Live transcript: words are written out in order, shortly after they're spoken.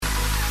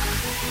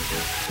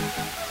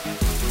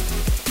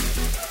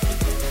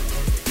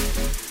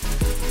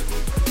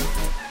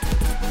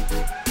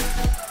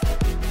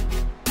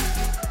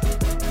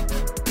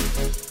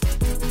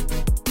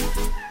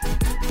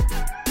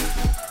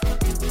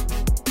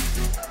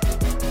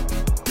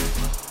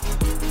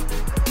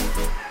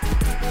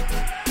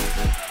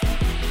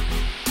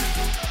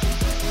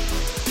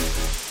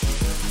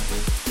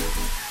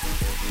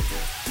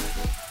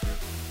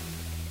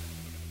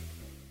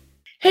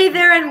Hey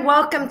there, and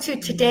welcome to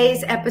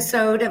today's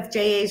episode of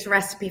JA's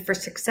Recipe for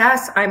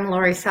Success. I'm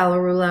Lori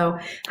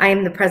Salarulo. I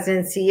am the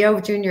president and CEO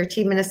of Junior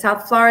Achievement of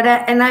South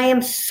Florida, and I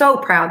am so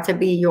proud to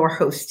be your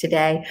host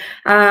today,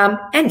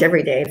 and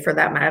every day for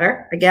that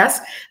matter, I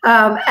guess.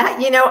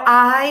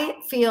 I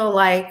feel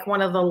like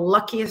one of the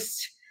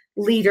luckiest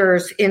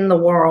leaders in the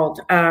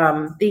world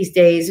these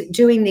days.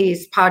 Doing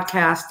these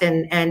podcasts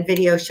and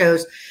video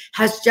shows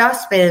has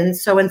just been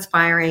so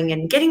inspiring,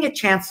 and getting a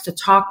chance to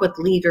talk with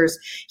leaders,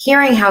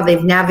 hearing how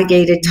they've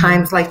navigated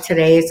times like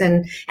today's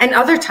and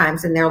other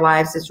times in their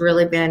lives has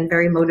really been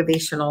very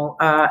motivational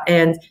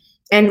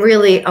and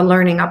really a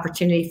learning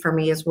opportunity for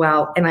me as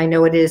well. And I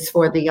know it is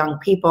for the young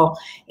people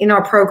in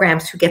our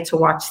programs who get to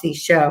watch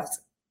these shows.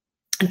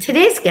 And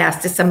today's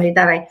guest is somebody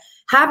that I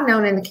have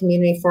known in the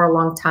community for a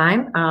long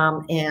time,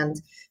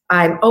 and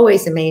I'm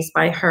always amazed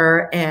by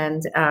her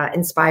and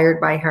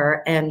inspired by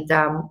her. And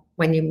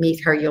when you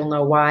meet her, you'll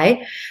know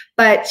why.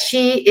 But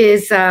she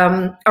is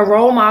a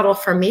role model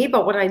for me.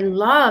 But what I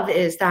love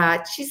is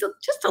that she's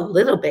just a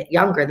little bit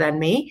younger than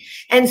me.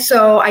 And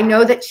so I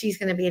know that she's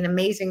going to be an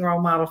amazing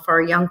role model for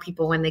our young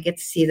people when they get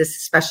to see this,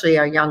 especially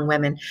our young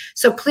women.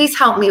 So please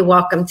help me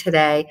welcome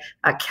today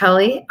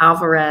Kelly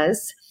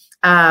Alvarez.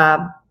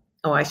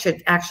 I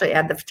should actually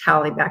add the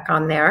Vitale back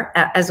on there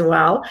as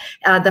well.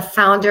 The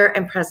founder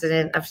and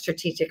president of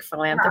Strategic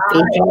Philanthropy.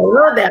 A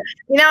little bit.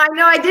 I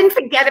know I didn't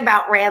forget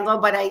about Randall,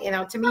 but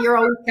to me, you're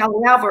always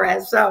Kelly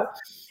Alvarez. So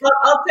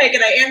I'll take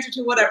it. I answer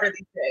to whatever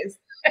these days.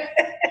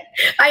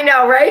 I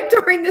know, right?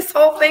 During this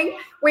whole thing,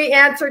 we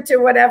answer to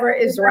whatever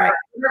is right.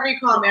 Whatever you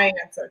call me, I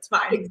answer. It's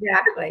fine.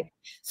 Exactly.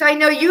 So I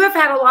know you have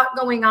had a lot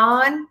going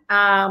on,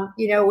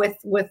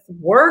 with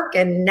work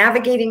and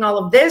navigating all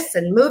of this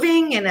and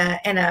moving and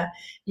a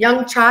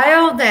young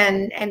child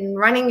and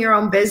running your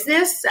own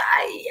business.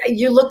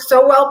 You look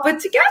so well put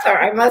together,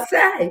 I must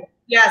say.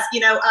 Yes,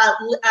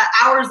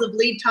 hours of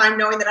lead time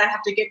knowing that I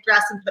have to get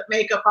dressed and put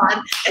makeup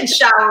on and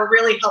shower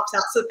really helps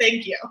out. So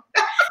thank you.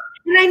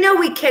 And I know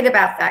we kid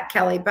about that,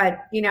 Kelly, but,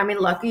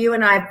 look, you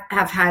and I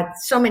have had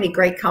so many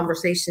great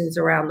conversations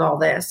around all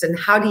this, and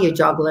how do you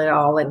juggle it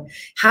all? And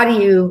how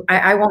do you,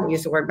 I won't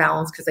use the word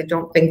balance because I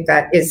don't think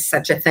that is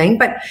such a thing,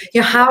 but,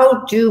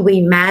 how do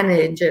we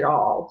manage it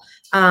all?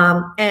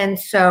 And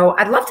so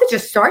I'd love to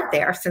just start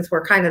there since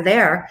we're kind of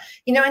there,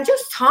 and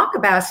just talk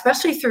about,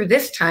 especially through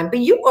this time, but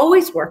you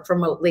always worked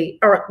remotely,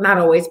 or not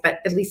always, but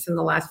at least in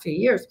the last few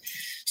years.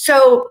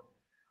 So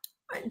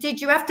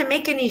did you have to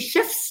make any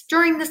shifts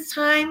during this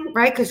time,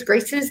 right? Because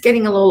Grayson is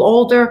getting a little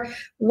older.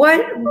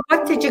 What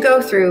did you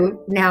go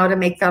through now to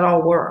make that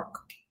all work?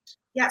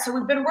 Yeah, so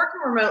we've been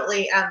working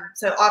remotely.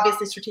 So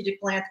obviously Strategic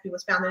Philanthropy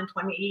was founded in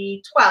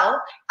 2012,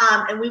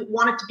 and we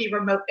wanted to be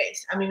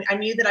remote-based. I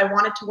knew that I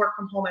wanted to work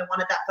from home. I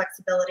wanted that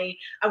flexibility.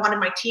 I wanted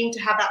my team to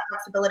have that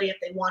flexibility if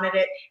they wanted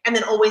it, and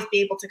then always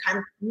be able to kind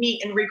of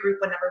meet and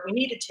regroup whenever we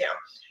needed to.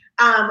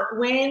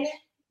 When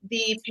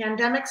the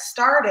pandemic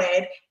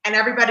started and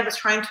everybody was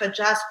trying to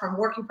adjust from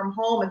working from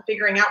home and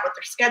figuring out what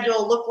their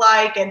schedule looked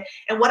like and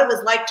what it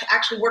was like to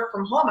actually work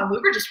from home, and we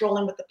were just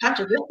rolling with the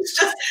punches. It was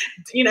just,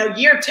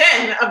 year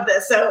 10 of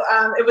this. So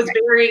it was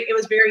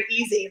very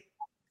easy.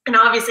 And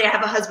obviously I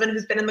have a husband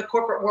who's been in the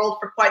corporate world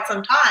for quite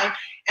some time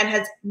and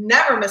has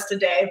never missed a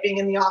day of being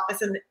in the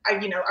office. And I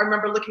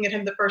remember looking at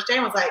him the first day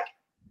and was like,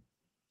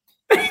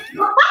 you have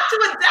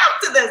to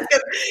adapt to this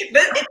because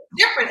it's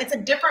different. It's a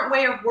different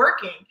way of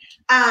working.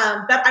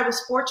 But I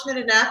was fortunate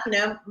enough,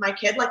 my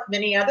kid, like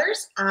many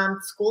others,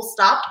 school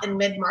stopped in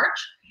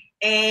mid-March.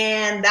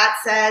 And that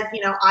said,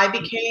 I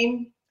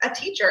became a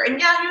teacher. And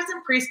yeah, he was in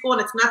preschool,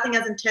 and it's nothing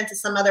as intense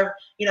as some other,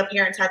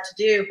 parents had to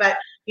do. But,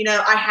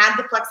 I had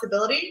the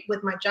flexibility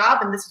with my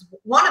job. And this is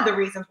one of the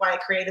reasons why I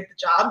created the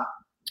job,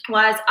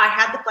 was I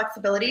had the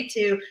flexibility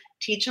to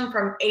teach them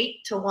from 8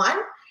 to 1.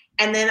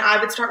 And then I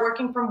would start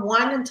working from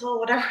 1 until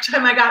whatever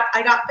time I got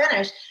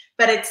finished.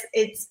 But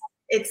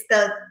it's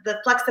the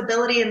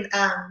flexibility and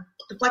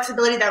the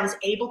flexibility that I was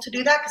able to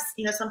do that,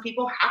 because some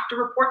people have to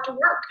report to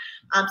work.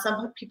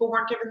 Some people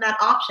weren't given that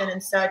option,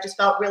 and so I just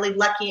felt really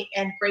lucky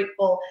and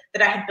grateful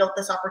that I had built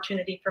this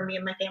opportunity for me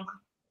and my family.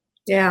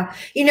 Yeah.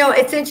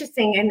 It's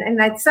interesting. And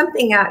that's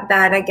something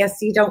that I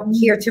guess you don't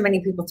hear too many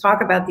people talk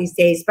about these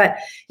days. But,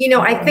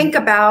 I think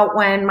about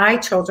when my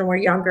children were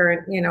younger,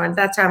 at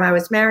that time I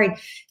was married,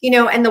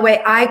 and the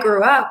way I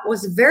grew up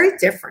was very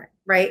different,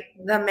 right?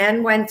 The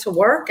men went to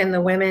work and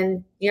the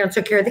women,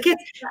 took care of the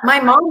kids.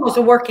 My mom was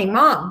a working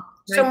mom.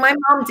 So my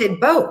mom did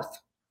both.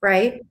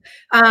 right?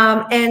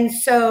 And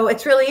so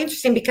it's really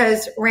interesting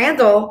because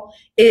Randall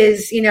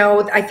is,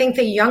 I think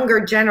the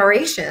younger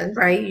generation,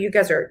 right? You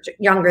guys are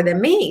younger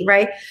than me,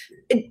 right?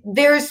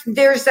 There's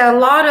a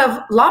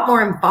lot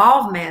more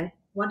involvement,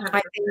 100%.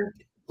 I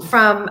think,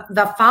 from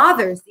the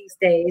fathers these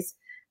days,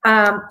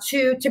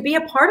 to be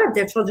a part of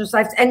their children's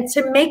lives and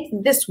to make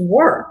this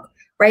work,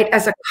 right,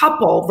 as a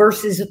couple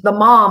versus the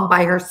mom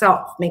by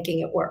herself making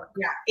it work.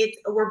 Yeah,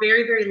 we're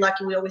very, very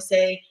lucky. We always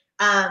say,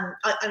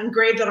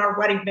 engraved on our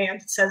wedding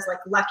band, it says like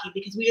lucky,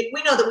 because we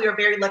know that we are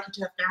very lucky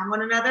to have found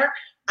one another,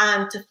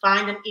 to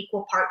find an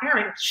equal partner.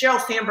 And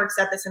Sheryl Sandberg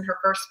said this in her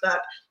first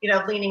book,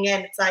 Leaning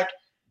In. It's like,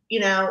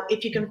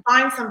 if you can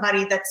find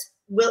somebody that's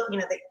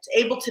that's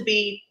able to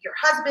be your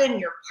husband,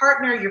 your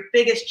partner, your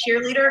biggest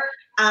cheerleader.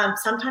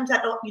 Sometimes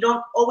you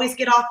don't always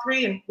get all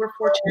three, and we're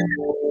fortunate to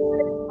get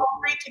all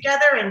three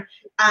together.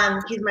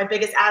 And he's my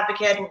biggest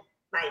advocate. And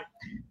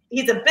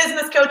he's a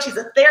business coach, he's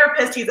a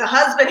therapist, he's a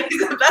husband,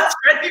 he's a best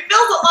friend. He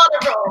fills a lot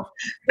of roles.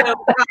 So,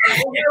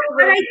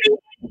 but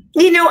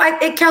I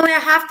think, Kelly, I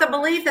have to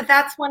believe that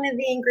that's one of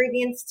the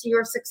ingredients to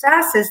your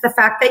success is the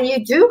fact that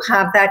you do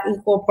have that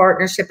equal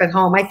partnership at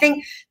home. I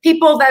think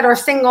people that are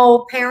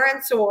single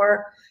parents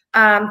or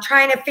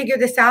trying to figure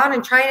this out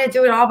and trying to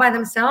do it all by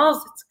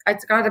themselves,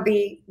 it's got to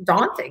be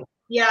daunting.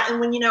 Yeah,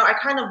 and when I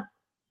kind of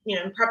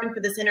prepping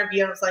for this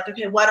interview, I was like,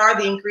 okay, what are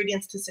the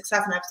ingredients to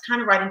success? And I was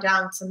kind of writing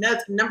down some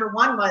notes. And number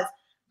one was,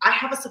 I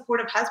have a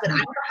supportive husband. I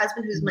have a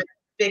husband who's my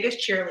biggest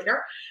cheerleader.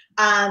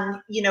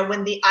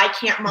 When the I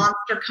can't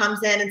monster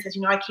comes in and says,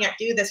 I can't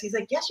do this, he's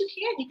like, yes, you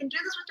can. You can do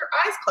this with your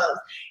eyes closed.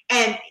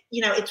 And,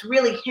 it's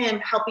really him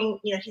helping,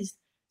 he's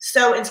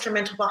so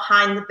instrumental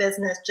behind the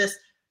business, just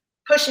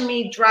pushing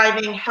me,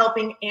 driving,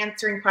 helping,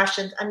 answering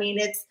questions. I mean,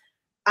 it's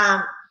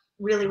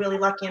really, really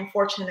lucky and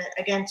fortunate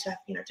again to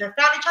have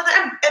found each other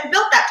and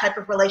built that type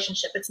of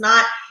relationship. It's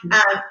not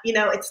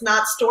it's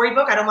not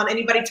storybook. I don't want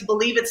anybody to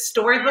believe it's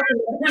storybook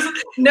and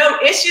there's no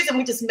issues and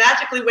we just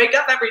magically wake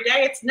up every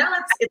day. It's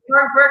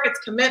hard work, it's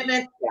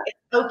commitment, it's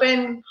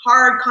open,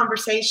 hard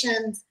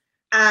conversations,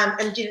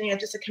 and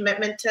just a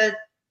commitment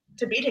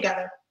to be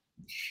together.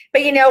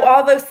 But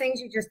all those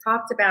things you just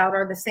talked about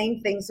are the same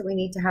things that we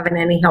need to have in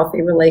any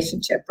healthy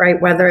relationship, right?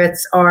 Whether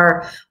it's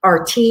our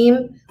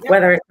team,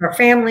 whether it's our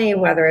family,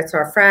 whether it's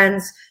our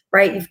friends,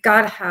 right? You've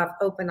got to have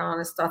open,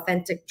 honest,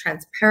 authentic,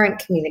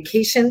 transparent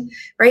communication,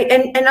 right?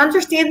 And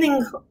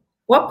understanding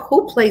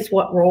who plays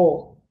what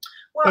role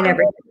in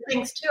everything.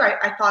 Things too,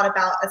 I thought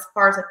about as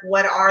far as like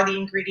what are the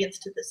ingredients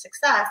to the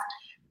success.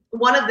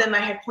 One of them I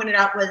had pointed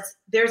out was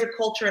there's a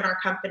culture in our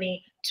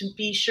company to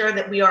be sure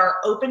that we are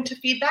open to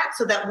feedback,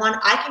 so that one,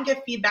 I can give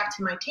feedback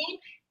to my team,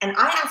 and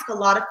I ask a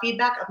lot of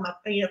feedback of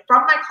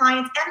from my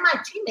clients and my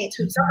teammates,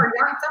 who some are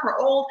young, some are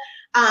old.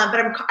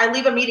 But I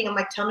leave a meeting, I'm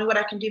like, tell me what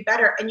I can do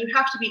better, and you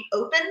have to be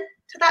open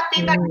to that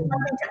feedback. It's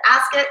one thing to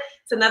ask it;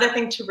 it's another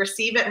thing to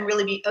receive it and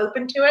really be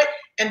open to it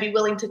and be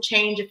willing to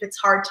change if it's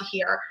hard to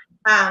hear.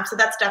 So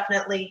that's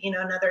definitely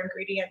another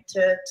ingredient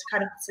to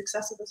kind of the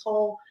success of this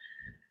whole.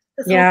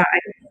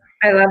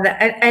 I love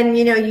that. And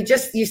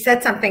you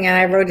said something and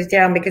I wrote it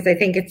down because I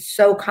think it's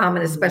so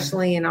common,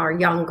 especially in our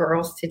young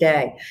girls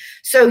today.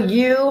 So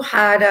you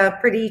had a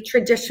pretty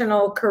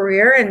traditional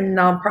career in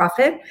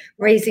nonprofit,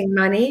 raising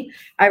money.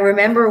 I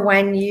remember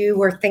when you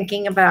were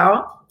thinking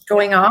about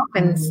going off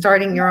and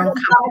starting your own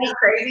company.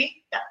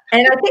 Crazy. Yeah.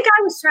 And I think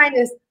I was trying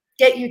to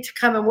get you to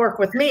come and work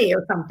with me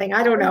or something.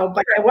 I don't know,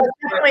 but it was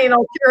definitely an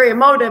ulterior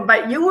motive,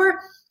 but you were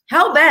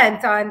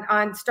hell-bent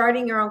on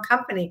starting your own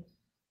company.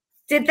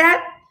 Did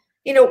that,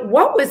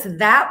 what was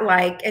that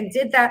like? And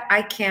did that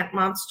I can't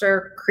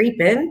monster creep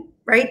in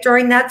right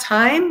during that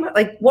time?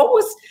 Like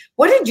what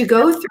did you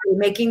go through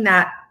making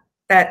that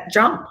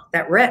jump,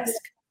 that risk?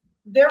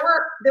 There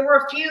were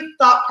a few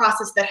thought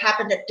processes that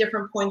happened at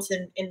different points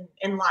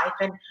in life.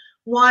 And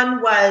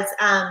one was,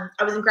 I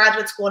was in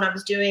graduate school and I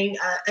was doing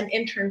an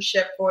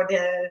internship for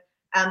the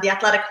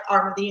athletic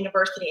arm of the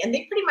university. And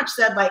they pretty much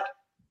said, like,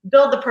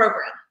 build the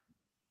program.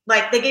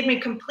 Like, they gave me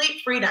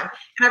complete freedom.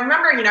 And I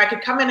remember, I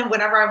could come in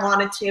whenever I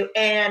wanted to.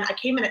 And I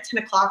came in at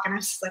 10 o'clock and I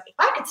was just like, if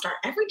I could start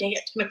every day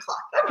at 10 o'clock,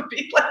 that would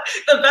be like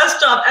the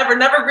best job ever.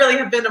 Never really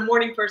have been a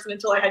morning person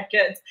until I had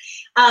kids.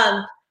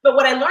 But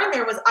what I learned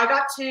there was I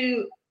got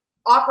to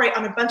operate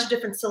on a bunch of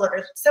different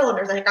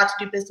cylinders. I got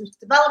to do business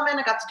development.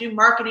 I got to do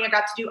marketing. I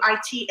got to do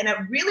IT. And it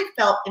really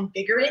felt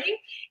invigorating.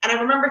 And I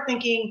remember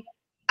thinking,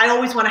 I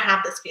always want to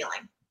have this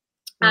feeling.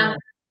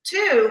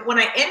 Two, when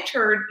I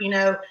entered,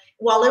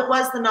 while it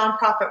was the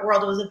nonprofit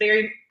world, it was a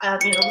very,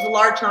 it was a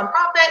large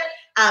nonprofit.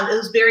 It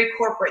was very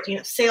corporate,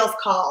 sales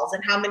calls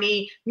and how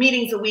many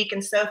meetings a week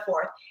and so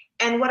forth.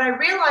 And what I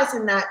realized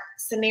in that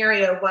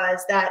scenario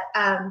was that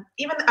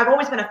even I've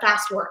always been a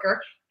fast worker.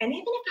 And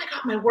even if I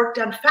got my work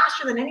done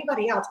faster than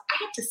anybody else, I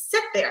had to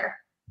sit there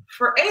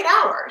for 8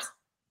 hours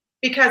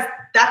because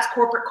that's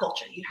corporate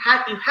culture. You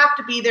have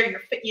to be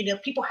there.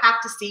 People have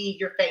to see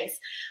your face.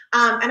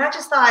 And I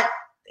just thought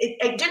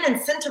it didn't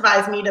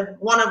incentivize me to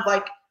want to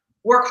like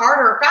work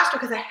harder or faster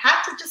because I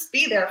had to just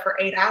be there for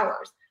 8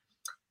 hours.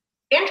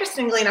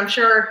 interestingly, and I'm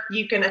sure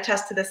you can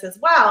attest to this as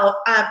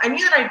well, I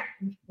knew that I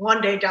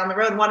one day down the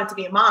road wanted to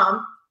be a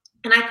mom,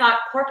 and I thought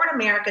corporate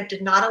America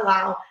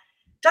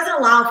doesn't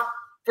allow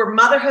for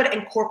motherhood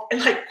and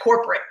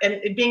corporate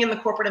and being in the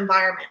corporate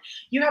environment.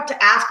 You have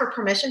to ask for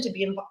permission to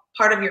be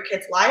part of your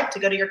kid's life, to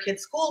go to your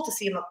kid's school, to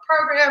see them a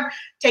program,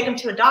 take them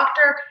to a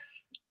doctor.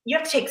 You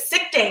have to take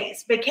sick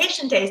days,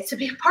 vacation days to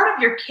be a part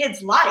of your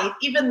kid's life,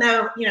 even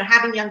though,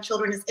 having young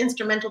children is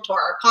instrumental to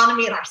our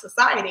economy and our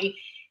society.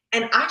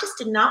 And I just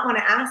did not want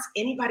to ask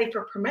anybody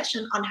for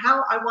permission on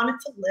how I wanted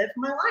to live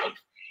my life.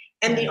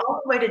 And the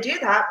only way to do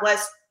that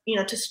was,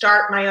 to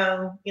start my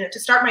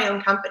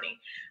own company.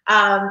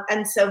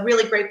 And so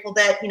really grateful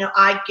that,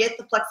 I get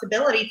the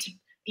flexibility to,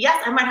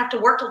 yes, I might have to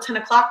work till 10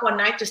 o'clock one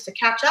night just to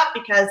catch up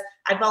because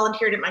I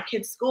volunteered at my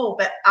kid's school,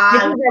 but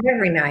I do that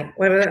every night.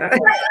 I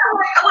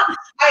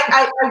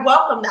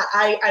welcome that.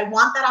 I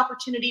want that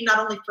opportunity, not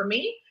only for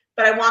me,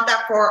 but I want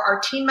that for our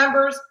team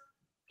members,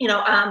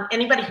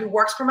 anybody who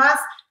works from us.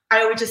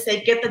 I always just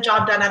say, get the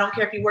job done. I don't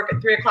care if you work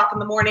at 3 o'clock in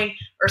the morning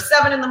or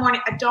 7 in the morning.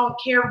 I don't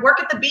care.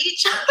 Work at the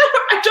beach.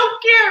 I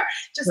don't care.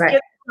 Just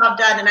get the job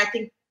done. And I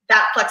think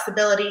that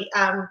flexibility,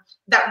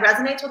 that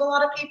resonates with a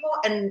lot of people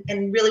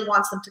and really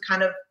wants them to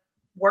kind of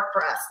work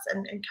for us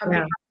and come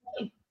here.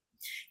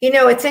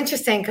 It's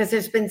interesting because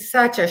there's been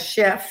such a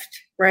shift,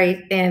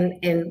 right,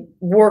 in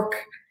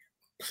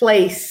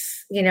workplace,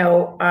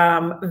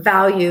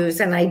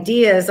 values and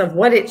ideas of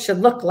what it should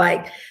look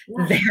like.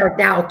 They're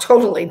now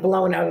totally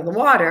blown out of the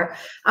water.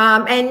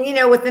 And,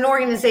 with an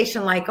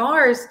organization like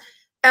ours,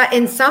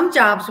 in some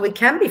jobs, we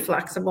can be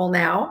flexible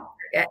now.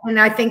 And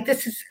I think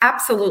this is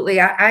absolutely,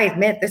 I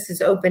admit this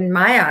has opened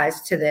my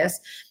eyes to this.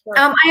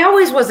 I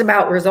always was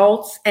about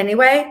results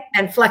anyway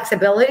and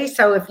flexibility.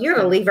 So if you're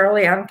to leave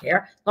early, I don't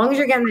care. As long as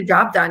you're getting the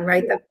job done,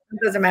 right? That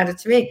doesn't matter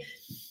to me.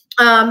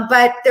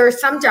 But there are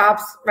some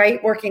jobs, right,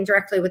 working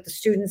directly with the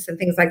students and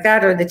things like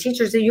that, or the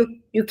teachers that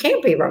you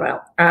can't be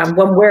remote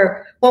when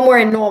we're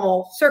in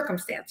normal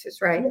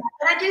circumstances, right? Yeah.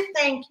 And I do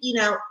think,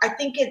 I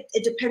think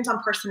it depends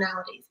on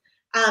personalities.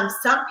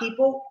 Some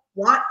people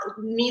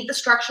need the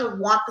structure,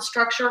 want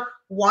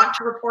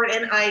to report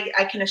in.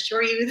 I can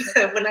assure you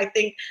that when I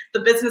think the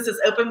business is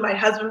open, my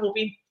husband will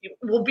be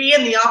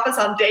in the office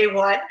on day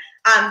one.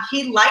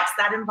 He likes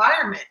that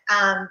environment.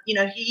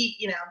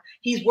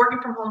 He's working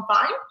from home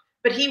fine,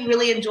 but he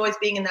really enjoys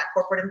being in that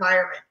corporate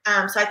environment.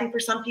 So I think for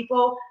some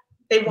people,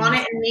 they want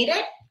it and need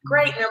it.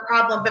 Great, no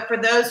problem. But for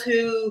those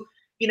who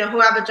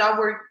have a job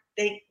where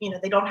they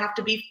don't have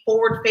to be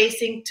forward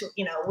facing to,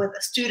 with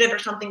a student or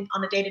something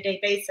on a day-to-day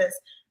basis,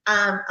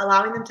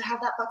 allowing them to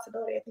have that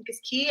flexibility, I think, is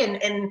key. And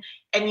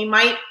you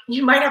might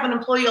have an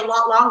employee a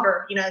lot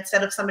longer,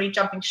 instead of somebody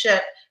jumping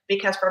ship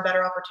because for a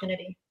better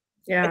opportunity.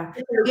 Yeah.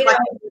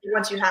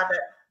 Once you have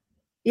it.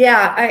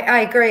 Yeah,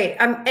 I agree.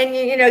 And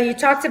you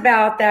talked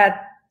about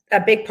that. A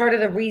big part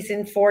of the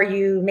reason for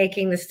you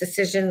making this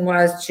decision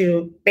was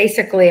to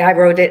basically, I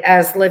wrote it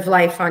as live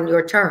life on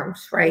your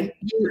terms, right?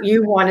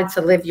 You wanted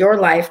to live your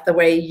life the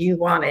way you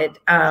wanted.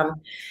 And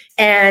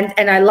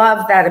I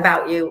love that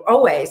about you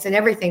always and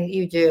everything that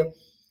you do.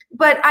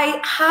 But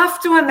I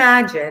have to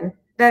imagine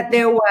that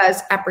there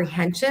was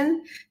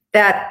apprehension,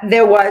 that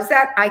there was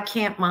that I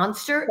can't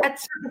monster at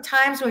certain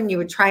times when you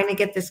were trying to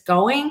get this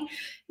going.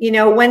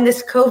 When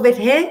this COVID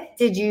hit,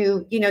 did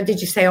you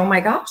say, oh my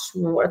gosh,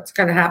 what's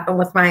going to happen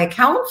with my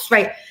accounts?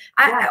 Right.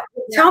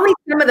 Tell me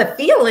some of the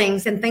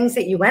feelings and things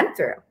that you went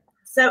through.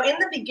 So in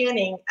the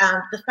beginning,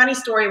 the funny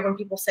story when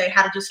people say,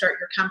 how did you start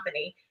your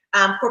company?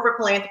 Corporate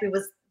philanthropy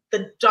was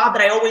the job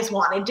that I always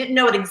wanted. Didn't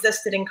know it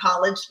existed in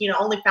college.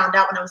 Only found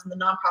out when I was in the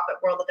nonprofit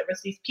world that there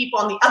was these people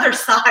on the other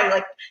side,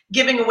 like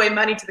giving away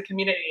money to the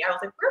community. I was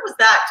like, where was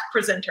that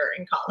presenter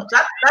in college?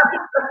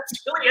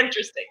 That's really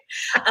interesting.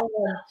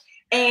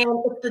 And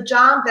it's the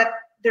job that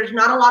there's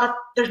not a lot of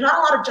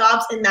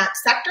jobs in that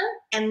sector,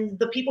 and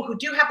the people who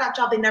do have that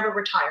job, they never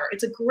retire.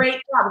 It's a great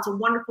job. It's a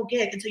wonderful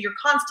gig. And so you're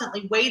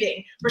constantly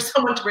waiting for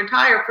someone to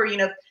retire for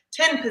 10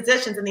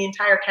 positions in the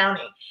entire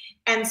county.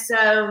 And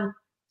so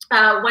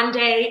one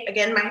day,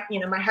 again,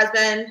 my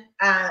husband,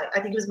 I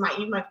think it was my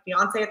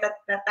fiance at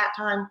that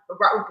time,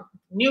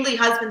 newly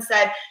husband,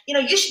 said,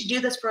 you should do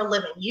this for a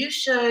living. You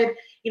should,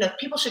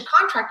 people should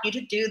contract you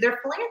to do their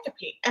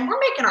philanthropy. And we're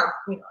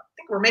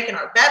making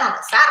our bet on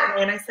a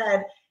Saturday. And I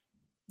said,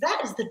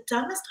 that is the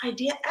dumbest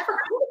idea ever.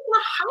 Who would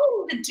want to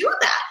hire me to do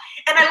that?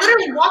 And I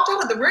literally walked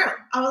out of the room.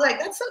 I was like,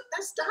 that's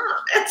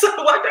dumb. And so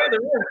I walked out of the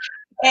room.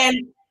 And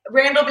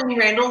Randall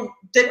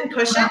didn't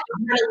push it. I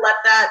let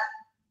that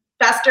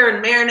fester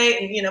and marinate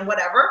and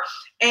whatever.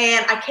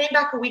 And I came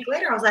back a week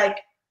later. I was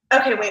like,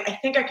 okay, wait, I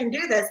think I can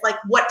do this. Like,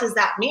 what does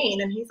that mean?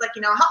 And he's like,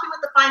 I'll help you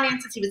with the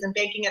finances. He was in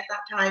banking at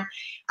that time.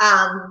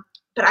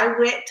 But I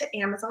went to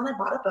Amazon. I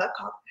bought a book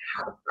called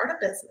How to Start a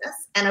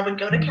Business, and I would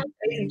go to cafes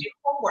and do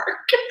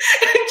homework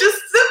and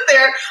just sit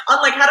there on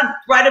like how to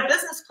write a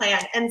business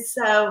plan. And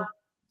so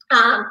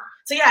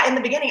yeah, in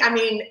the beginning, and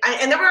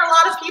there were a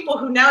lot of people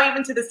who now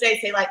even to this day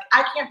say like,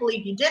 I can't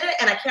believe you did it,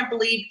 and I can't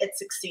believe it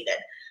succeeded.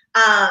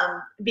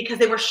 because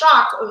they were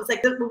shocked. It was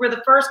like we were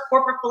the first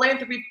corporate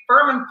philanthropy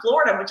firm in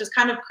Florida, which is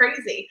kind of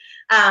crazy.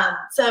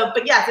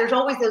 But yeah, there's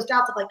always those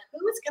doubts of like,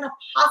 who is going to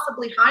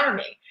possibly hire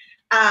me?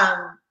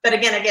 But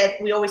again,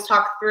 we always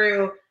talk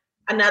through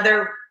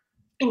another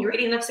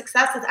ingredient of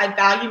success is I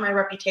value my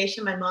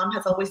reputation. My mom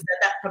has always said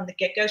that from the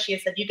get-go. She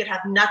has said, you could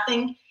have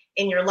nothing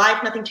in your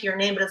life, nothing to your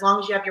name, but as long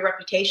as you have your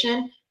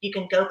reputation, you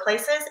can go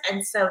places.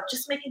 And so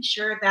just making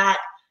sure that,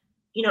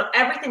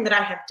 everything that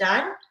I have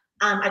done,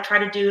 I try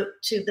to do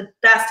to the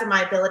best of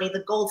my ability,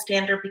 the gold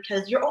standard,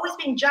 because you're always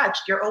being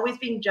judged. You're always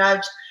being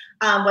judged,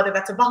 whether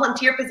that's a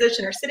volunteer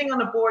position or sitting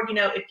on a board.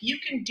 If you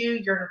can do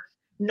your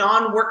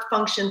non-work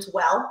functions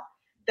well,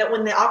 that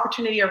when the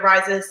opportunity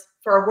arises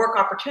for a work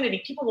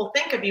opportunity, people will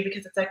think of you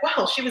because it's like,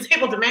 well, she was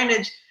able to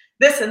manage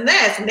this and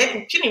this, and she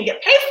didn't even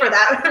get paid for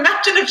that.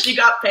 Imagine if she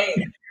got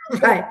paid.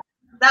 Right.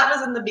 That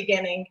was in the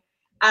beginning.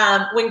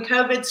 When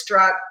COVID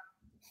struck,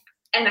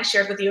 and I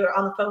shared with you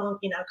on the phone,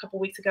 a couple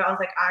of weeks ago, I was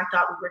like, I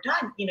thought we were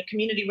done.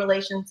 Community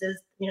relations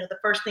is, the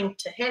first thing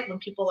to hit when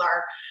people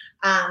are,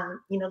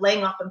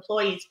 laying off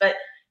employees. But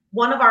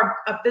one of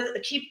a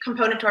key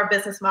component to our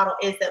business model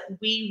is that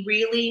we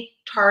really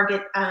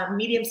target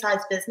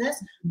medium-sized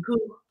business who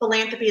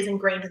philanthropy is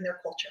ingrained in their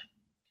culture.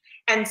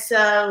 And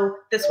so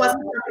this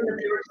wasn't something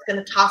that they were just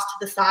going to toss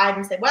to the side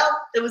and say, well,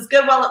 it was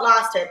good while it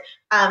lasted.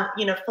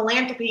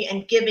 Philanthropy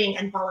and giving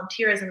and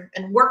volunteerism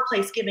and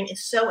workplace giving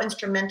is so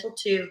instrumental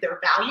to their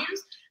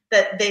values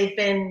that we've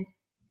been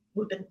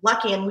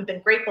lucky and we've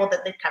been grateful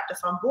that they've kept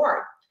us on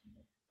board.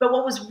 But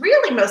what was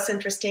really most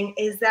interesting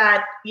is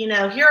that,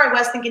 here I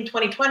was thinking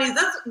 2020,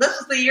 this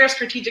was the year of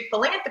strategic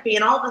philanthropy,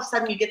 and all of a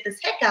sudden you get this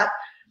hiccup.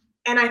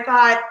 And I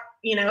thought,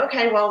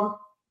 okay, well,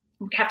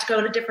 we have to go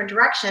in a different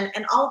direction.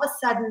 And all of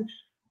a sudden,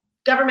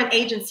 government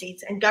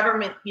agencies and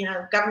government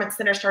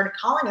centers started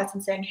calling us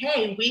and saying,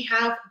 hey, we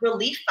have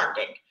relief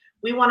funding.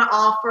 We want to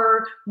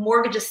offer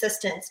mortgage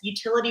assistance,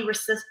 utility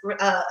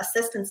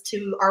assistance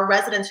to our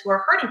residents who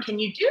are hurting. Can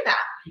you do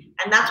that?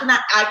 And that's when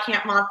that I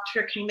Can't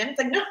Monitor came in. It's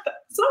like, no,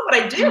 that's not what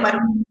I do. I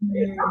don't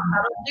do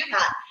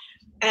that.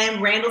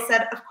 And Randall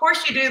said, of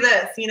course you do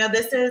this.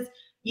 This is,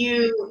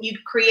 you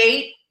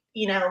create,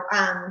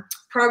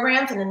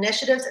 programs and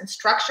initiatives and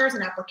structures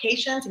and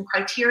applications and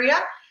criteria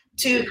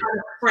to kind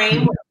of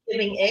frame what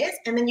giving is.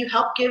 And then you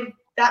help give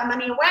that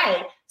money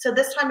away. So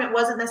this time it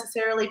wasn't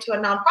necessarily to a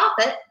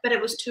nonprofit, but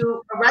it was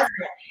to a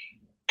resident.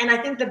 And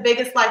I think the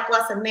biggest life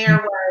lesson there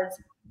was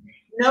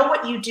know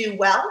what you do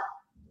well,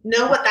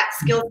 know what that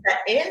skill set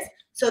is,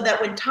 so that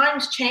when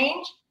times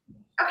change,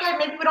 okay,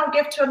 maybe we don't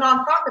give to a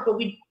nonprofit, but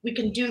we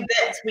can do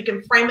this. We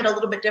can frame it a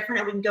little bit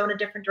different and we can go in a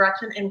different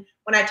direction. And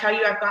when I tell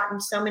you, I've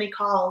gotten so many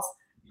calls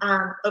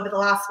over the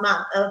last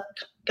month of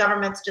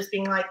governments just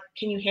being like,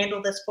 can you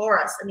handle this for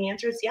us? And the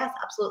answer is yes,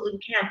 absolutely we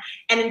can.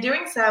 And in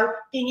doing so,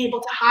 being able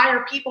to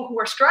hire people who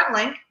are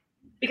struggling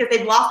because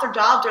they've lost their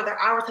jobs or their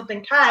hours have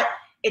been cut.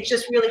 It's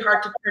just really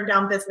hard to turn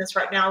down business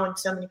right now when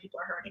so many people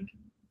are hurting.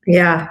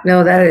 Yeah,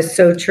 no, that is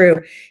so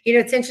true.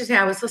 It's interesting.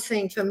 I was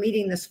listening to a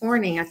meeting this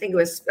morning. I think it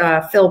was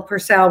Phil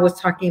Purcell was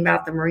talking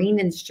about the marine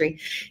industry.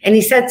 And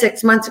he said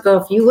 6 months ago,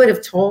 if you would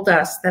have told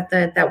us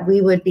that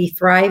we would be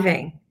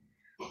thriving,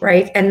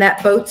 right, and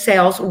that boat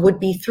sales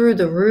would be through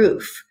the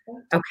roof,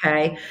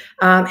 okay,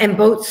 and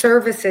boat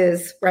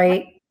services,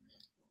 right,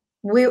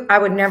 I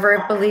would never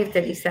have believed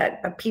it, he said.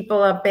 But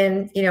people have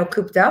been,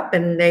 cooped up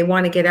and they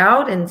want to get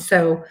out. And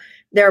so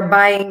they're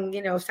buying,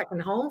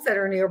 second homes that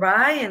are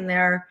nearby, and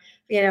they're,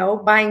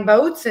 buying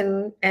boats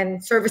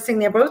and servicing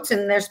their boats,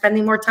 and they're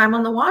spending more time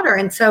on the water.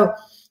 And so,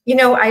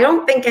 I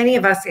don't think any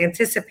of us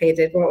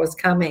anticipated what was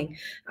coming.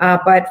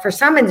 But for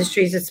some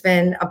industries, it's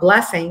been a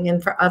blessing.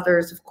 And for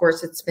others, of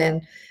course, it's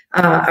been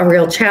a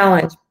real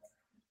challenge.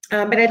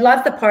 But I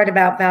love the part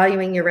about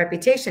valuing your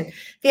reputation.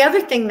 The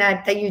other thing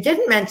that you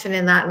didn't mention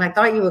in that, and I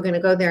thought you were going to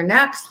go there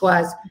next,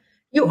 was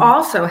you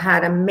also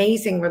had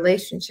amazing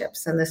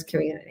relationships in this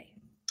community,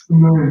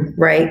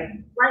 right?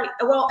 Right.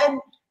 Well,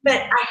 but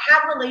I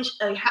had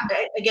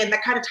again,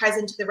 that kind of ties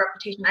into the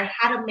reputation. I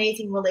had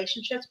amazing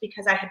relationships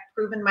because I had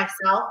proven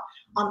myself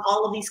on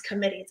all of these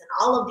committees and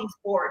all of these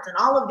boards and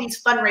all of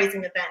these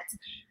fundraising events.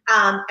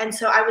 And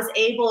so I was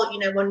able,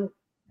 when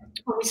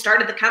we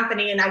started the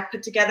company and I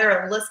put together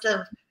a list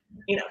of,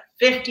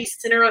 50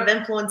 center of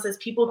influences,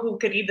 people who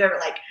could either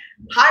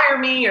hire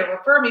me or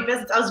refer me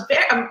business. I was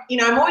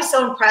I'm always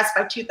so impressed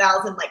by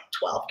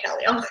 2012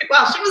 Kelly. I'm like,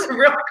 wow, she was a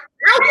real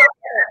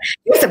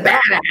She was a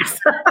badass.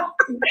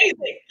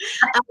 Amazing.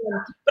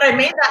 But I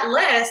made that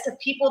list of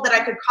people that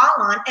I could call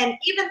on. And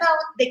even though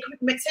they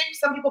couldn't, say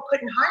some people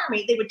couldn't hire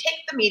me, they would take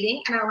the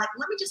meeting and I'm like,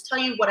 let me just tell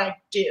you what I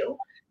do.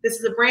 This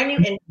is a brand new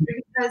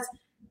industry because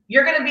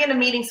you're going to be in a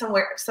meeting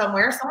somewhere.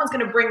 Someone's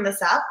going to bring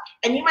this up,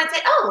 and you might say,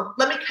 "Oh,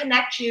 let me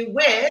connect you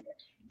with."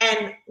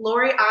 And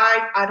Lori,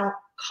 I don't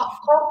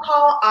cold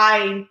call.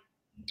 I've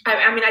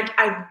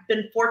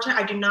been fortunate.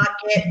 I do not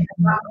get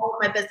all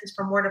of my business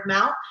from word of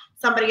mouth.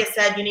 Somebody has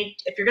said,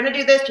 if you're going to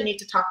do this, you need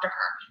to talk to her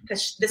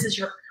because this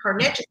is her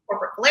niche. It's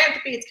corporate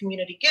philanthropy. It's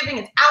community giving.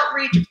 It's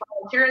outreach. It's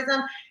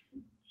volunteerism.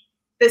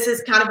 This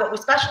is kind of what we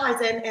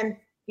specialize in, and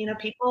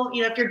people,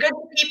 if you're good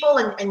to people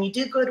and you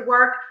do good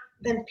work,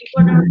 then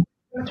people are going to,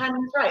 when the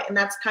timing is right. And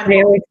that's kind of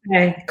they always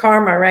say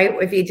karma, right?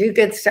 If you do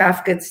good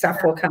stuff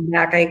will come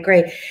back. I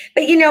agree.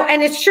 But,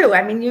 and it's true.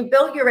 I mean, you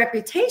build your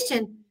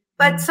reputation,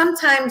 but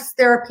sometimes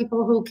there are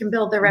people who can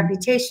build their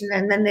reputation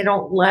and then they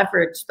don't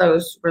leverage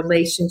those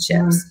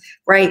relationships,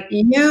 right?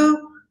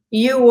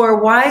 You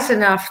were wise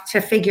enough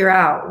to figure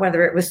out,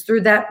 whether it was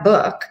through that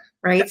book,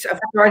 right, so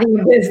starting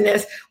a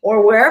business,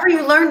 or wherever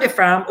you learned it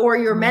from, or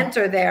your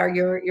mentor there,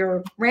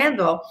 your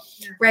Randall,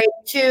 right,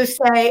 to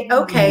say,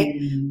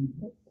 okay,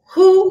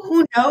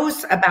 who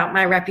knows about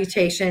my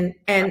reputation,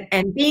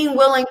 and being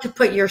willing to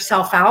put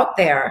yourself out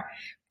there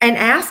and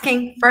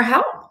asking for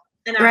help,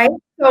 right?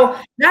 So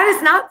that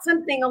is not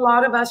something a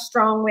lot of us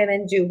strong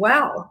women do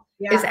well,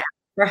 is ask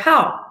for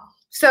help.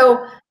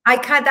 So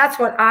that's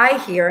what I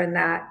hear in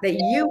that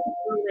you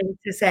were willing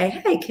to say,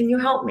 hey, can you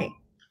help me?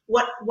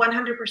 What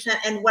 100%.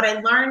 And what I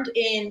learned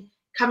in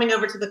coming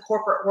over to the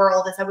corporate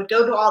world is I would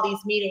go to all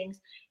these meetings,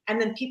 and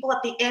then people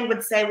at the end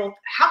would say, well,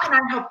 how can I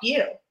help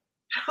you?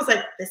 I was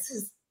like, this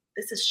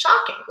is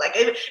shocking. Like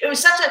it was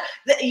such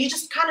you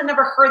just kind of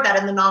never heard that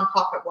in the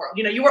nonprofit world.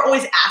 You were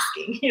always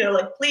asking,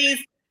 like,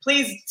 please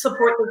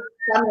support this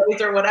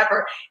fundraiser or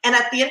whatever. And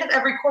at the end of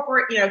every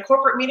corporate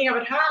meeting I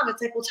would have, it's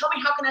like, well, tell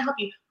me, how can I help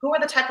you? Who are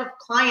the type of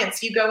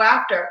clients you go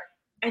after?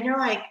 And you're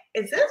like,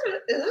 is this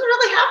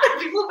really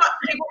happening? People want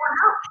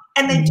help.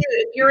 And they do.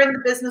 If you're in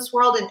the business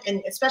world,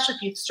 and especially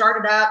if you've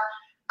started up,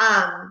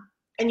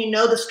 and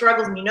the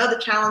struggles and the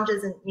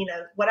challenges and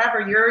whatever,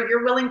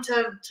 you're willing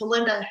to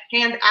lend a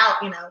hand out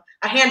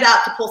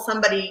to pull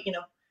somebody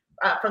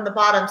from the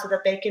bottom so that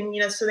they can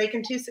so they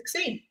can too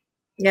succeed.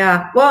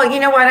 Yeah. Well,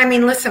 you know what? I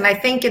mean, listen, I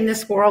think in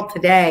this world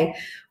today,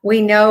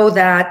 we know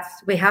that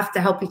we have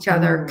to help each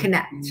other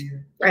connect,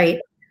 right?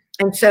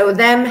 And so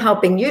them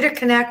helping you to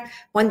connect,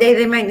 one day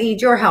they might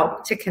need your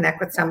help to connect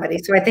with somebody.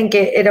 So I think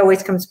it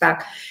always comes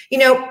back.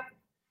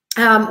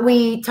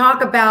 We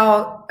talk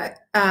about,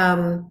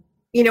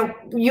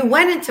 you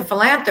went into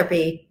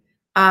philanthropy,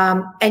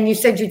 and you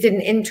said you did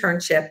an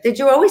internship. Did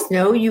you always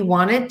know you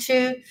wanted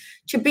to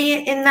be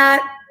in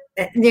that,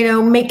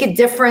 make a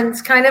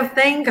difference kind of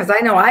thing? Because I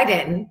know I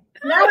didn't.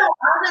 No,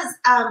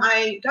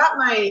 I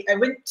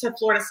went to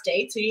Florida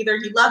State. So either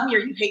you love me or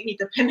you hate me,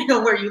 depending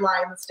on where you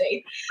lie in the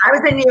state. I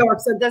was in New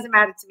York, so it doesn't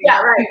matter to me.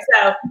 Yeah, right.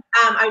 So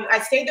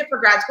I stayed there for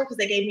grad school because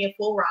they gave me a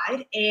full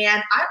ride.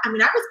 And I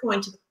was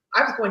going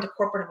to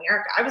corporate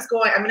America. I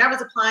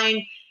was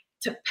applying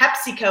to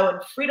PepsiCo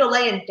and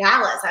Frito-Lay in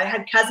Dallas. I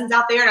had cousins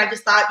out there, and I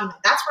just thought,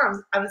 that's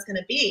where I was going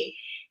to be.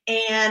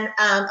 And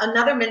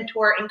another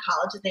mentor in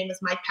college, his name is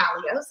Mike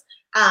Palios.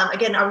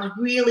 Again, I was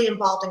really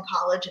involved in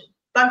college and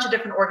bunch of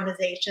different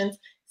organizations,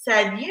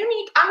 said, I'm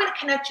going to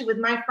connect you with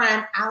my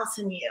friend,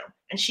 Allison Yu.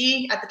 And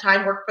she, at the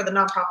time, worked for the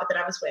nonprofit that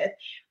I was with.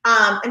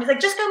 And he's like,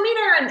 just go meet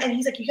her. And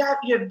he's like, you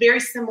have very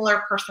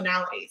similar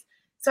personalities.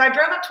 So I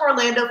drove up to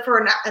Orlando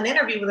for an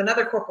interview with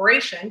another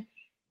corporation,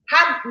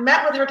 had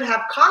met with her to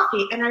have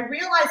coffee. And I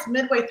realized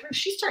midway through,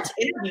 she starts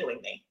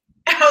interviewing me.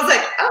 And I was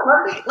like,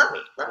 oh,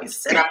 let me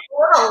sit up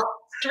a little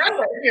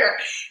straighter here.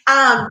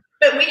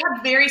 But we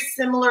have very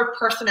similar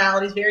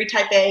personalities, very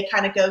type A,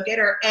 kind of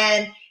go-getter.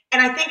 And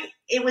I think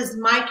it was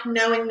Mike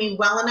knowing me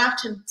well enough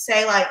to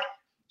say, like,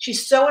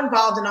 she's so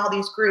involved in all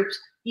these groups,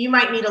 you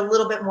might need a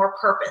little bit more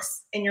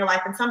purpose in your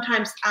life. And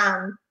sometimes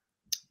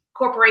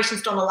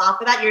corporations don't allow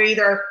for that.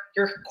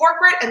 You're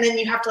corporate, and then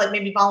you have to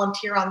maybe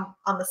volunteer on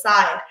the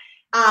side.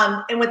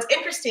 And what's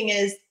interesting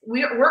is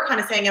we're kind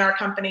of saying in our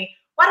company,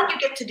 why don't you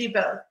get to do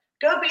both?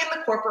 Go be in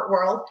the corporate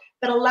world,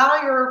 but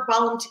allow your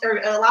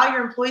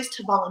employees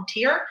to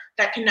volunteer.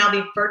 That can now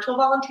be virtual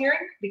volunteering,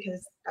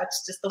 because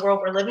that's just the world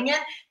we're living in.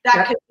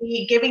 That could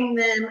be giving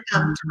them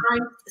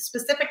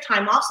specific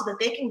time off so that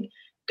they can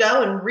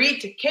go and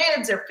read to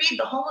kids or feed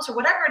the homeless or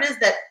whatever it is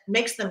that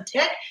makes them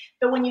tick.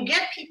 But when you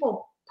give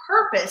people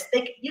purpose,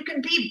 you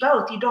can be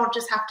both. You don't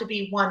just have to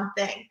be one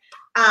thing.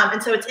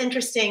 And so it's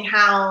interesting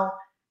how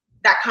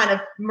that kind of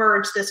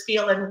merged this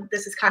field, and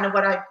this is kind of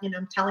what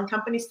I'm telling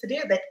companies to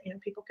do, that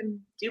people can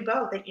do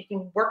both. That you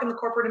can work in the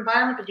corporate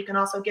environment, but you can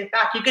also give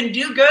back. You can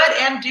do good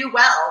and do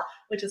well,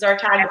 which is our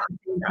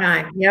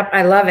tagline. Yep,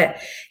 I love it.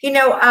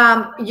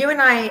 You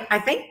and I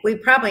think we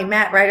probably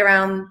met right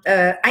around.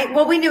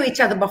 We knew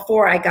each other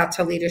before I got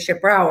to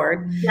Leadership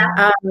Broward.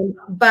 Yeah.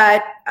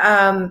 But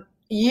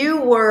you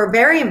were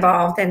very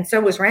involved, and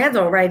so was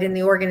Randall, right, in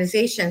the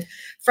organization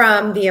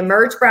from the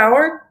Emerge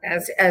Broward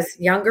as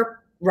younger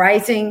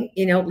rising,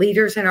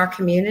 leaders in our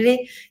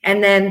community,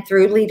 and then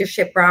through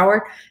Leadership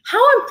Broward.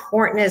 How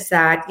important is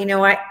that?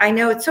 I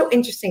know it's so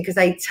interesting because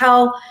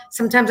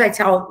sometimes I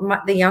tell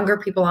the younger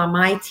people on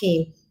my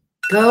team,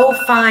 go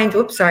find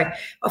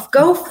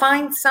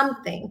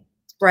something,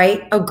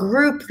 right? A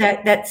group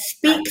that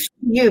speaks to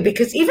you,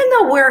 because even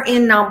though we're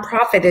in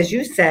nonprofit, as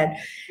you said,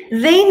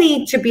 they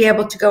need to be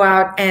able to go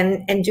out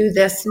and do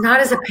this,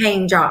 not as a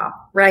paying job,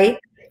 right?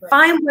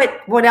 Find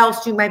what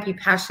else you might be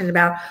passionate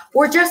about,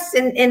 or just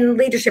in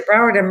Leadership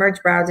Broward, Emerge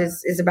Broward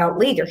is about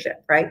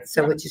leadership, right?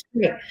 So, which is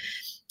great.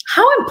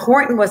 How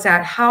important was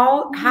that?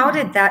 How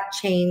did that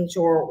change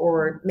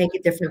or make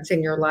a difference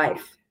in your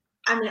life?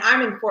 I mean,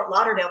 I'm in Fort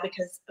Lauderdale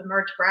because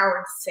Emerge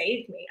Broward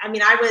saved me. I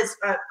mean, I was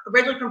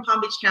originally from Palm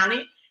Beach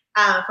County,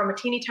 from a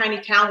teeny tiny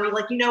town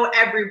where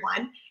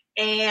everyone.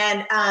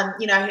 And,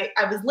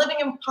 I was living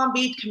in Palm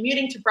Beach,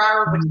 commuting to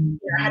Broward, which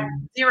I had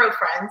zero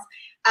friends.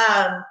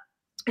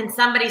 And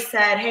somebody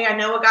said, hey, I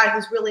know a guy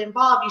who's really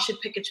involved. You should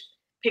pick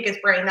his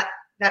brain.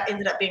 That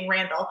ended up being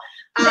Randall.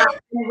 And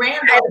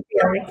Randall,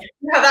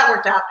 that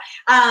worked out.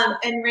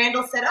 And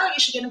Randall said, oh, you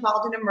should get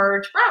involved in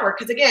Emerge Broward.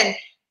 Because again,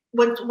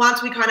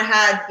 once we kind of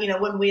had,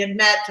 when we had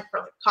met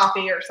for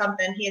coffee or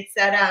something, he had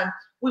said,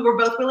 we were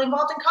both really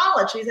involved in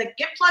college. He's like,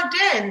 get plugged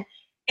in.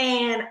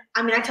 And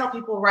I mean, I tell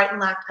people right and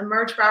left,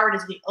 Emerge Broward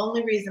is the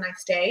only reason I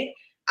stayed.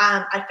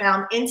 I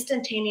found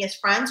instantaneous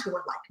friends who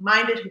were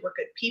like-minded, who were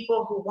good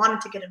people, who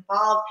wanted to get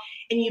involved.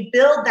 And you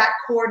build that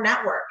core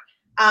network.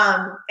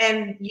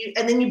 And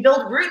then you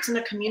build roots in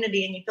a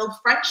community and you build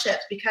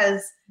friendships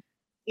because,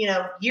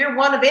 year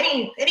one of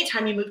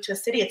anytime you move to a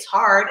city, it's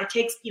hard. It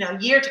takes, a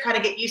year to kind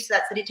of get used to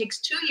that city. It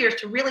takes 2 years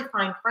to really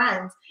find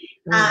friends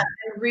and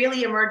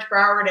really Emerge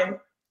Broward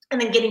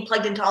and then getting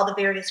plugged into all the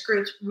various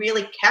groups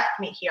really kept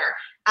me here.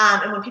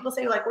 And when people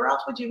say like, where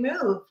else would you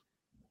move?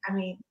 I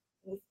mean,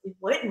 we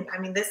wouldn't. I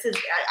mean,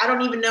 I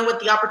don't even know what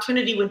the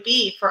opportunity would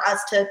be for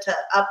us to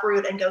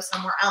uproot and go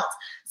somewhere else.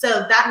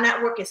 So that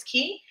network is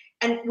key.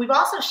 And we've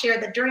also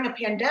shared that during a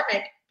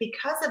pandemic,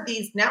 because of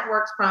these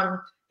networks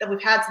that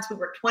we've had since we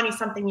were 20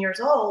 something years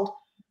old,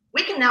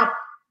 we can now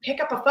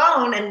pick up a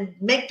phone and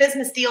make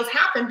business deals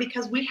happen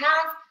because we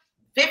have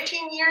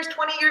 15 years,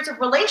 20 years of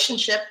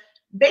relationship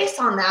based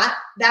on that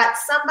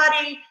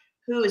somebody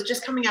who is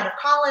just coming out of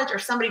college or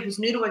somebody who's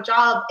new to a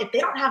job, if they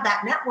don't have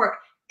that network,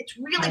 it's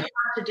really hard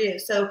to do.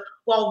 So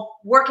while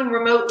working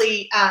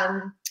remotely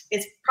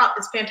is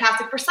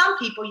fantastic for some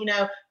people,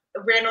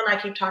 Randall and I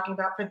keep talking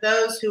about for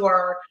those who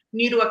are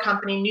new to a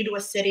company, new to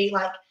a city,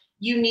 like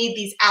you need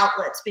these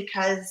outlets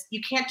because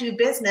you can't do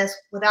business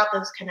without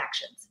those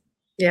connections.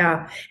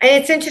 Yeah. And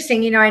it's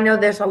interesting, I know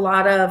there's a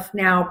lot of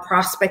now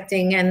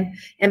prospecting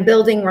and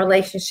building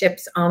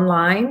relationships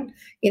online,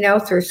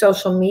 through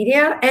social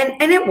media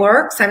and it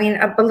works. I mean,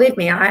 believe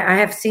me, I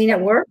have seen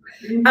it work.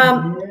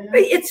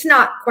 It's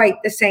not quite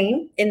the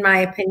same in my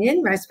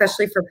opinion,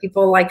 especially for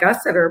people like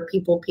us that are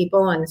people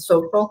and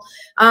social.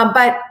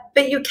 But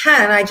you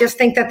can, I just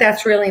think that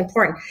that's really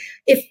important.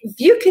 If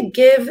you could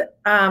give,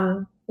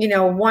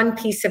 one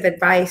piece of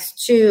advice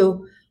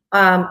to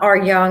our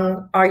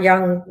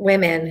young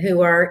women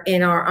who are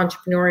in our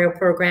entrepreneurial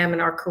program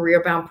and our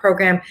career bound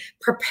program,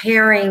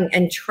 preparing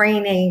and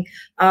training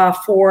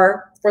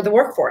for the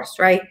workforce,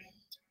 right?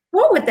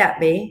 What would that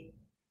be?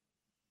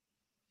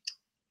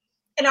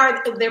 And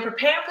are they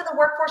preparing for the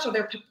workforce or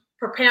they're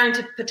preparing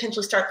to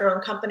potentially start their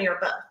own company or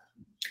both?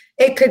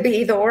 It could be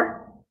either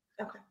or.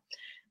 Okay.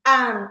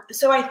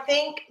 So I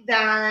think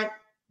that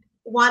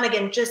one,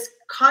 again, just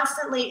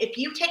constantly, if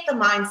you take the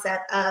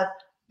mindset of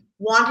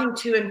wanting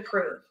to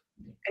improve,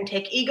 and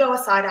take ego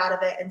aside out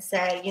of it and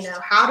say,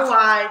 how do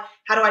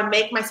I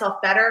make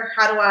myself better?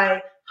 How do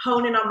I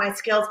hone in on my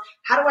skills?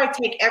 How do I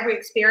take every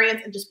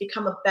experience and just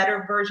become a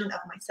better version of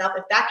myself?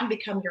 If that can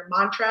become your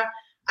mantra,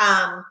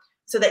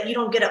 so that you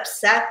don't get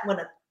upset when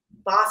a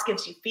boss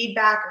gives you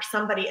feedback or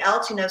somebody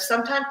else,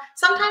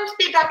 sometimes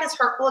feedback is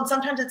hurtful and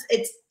sometimes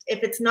it's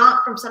if it's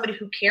not from somebody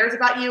who cares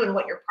about you and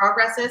what your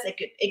progress is, it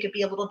could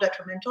be a little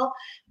detrimental.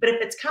 But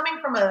if it's coming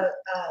from a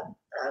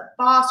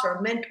boss or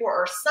a mentor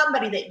or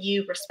somebody that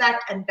you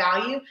respect and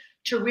value,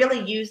 to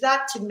really use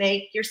that to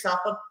make yourself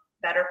a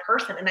better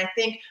person. And I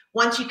think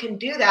once you can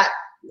do that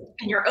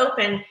and you're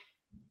open,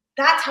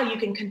 that's how you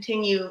can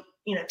continue,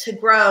 to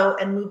grow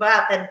and move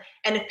up. And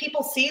if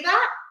people see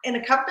that in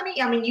a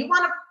company, I mean, you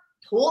want to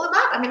pull them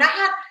up. I mean, I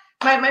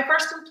had my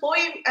first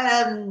employee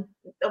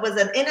was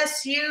an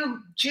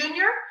NSU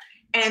junior,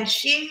 and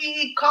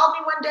she called me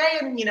one day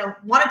and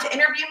wanted to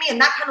interview me,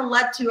 and that kind of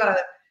led to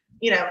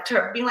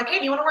to being like, hey,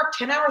 do you want to work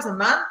 10 hours a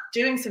month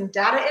doing some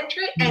data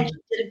entry? And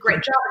she did a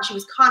great job, and she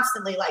was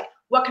constantly like,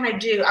 what can I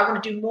do? I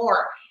want to do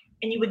more.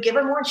 And you would give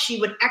her more, and she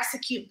would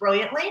execute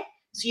brilliantly.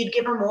 So you'd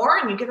give her more,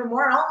 and you give her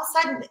more, and all of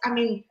a sudden, I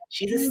mean,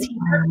 she's a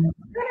senior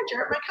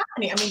manager at my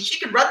company. I mean, she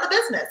could run the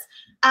business,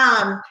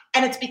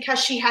 and it's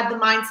because she had the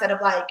mindset of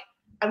like,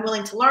 I'm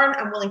willing to learn.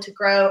 I'm willing to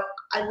grow.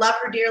 I love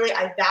her dearly.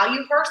 I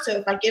value her. So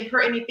if I give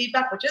her any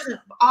feedback, which isn't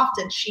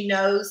often, she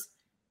knows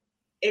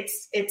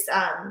it's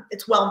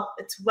well.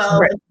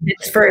 Right.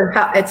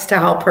 It's to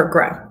help her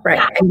grow, right,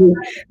 yeah. And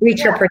reach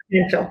her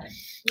potential.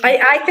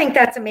 I think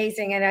that's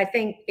amazing, and I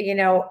think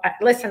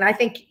listen. I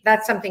think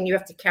that's something you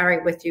have to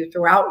carry with you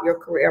throughout your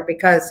career,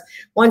 because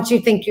once you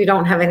think you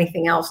don't have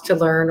anything else to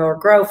learn or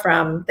grow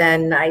from,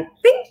 then I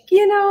think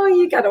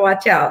you got to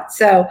watch out.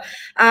 So,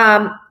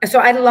 so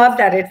I love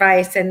that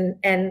advice,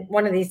 and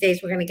one of these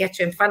days we're going to get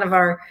you in front of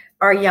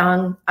our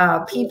young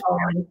people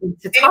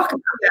to talk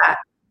about that.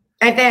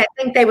 I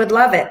think they would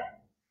love it.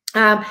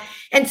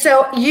 And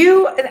so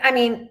I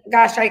mean,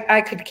 gosh,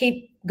 I could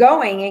keep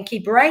going and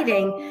keep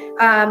writing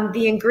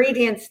the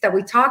ingredients that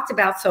we talked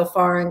about so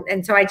far.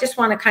 And so I just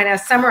want to kind of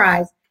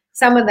summarize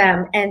some of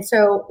them. And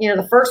so,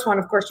 the first one,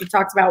 of course, you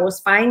talked about was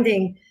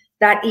finding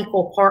that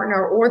equal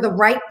partner or the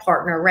right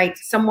partner, right?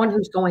 Someone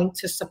who's going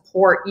to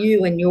support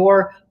you and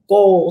your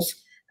goals,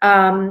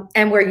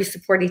 and where you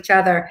support each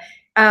other.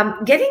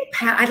 Getting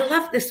past, I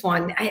love this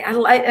one. I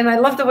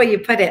love the way you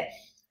put it.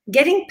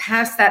 Getting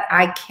past that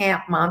I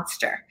can't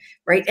monster,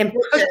 right? And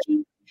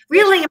pushing,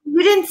 really,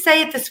 you didn't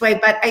say it this way,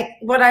 but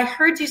what I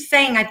heard you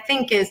saying, I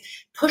think, is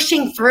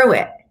pushing through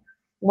it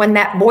when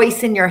that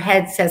voice in your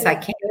head says, I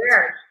can't.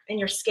 And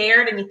you're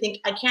scared and you think,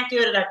 I can't do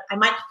it. I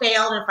might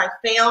fail. And if I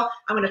fail,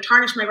 I'm going to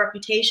tarnish my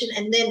reputation.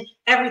 And then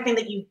everything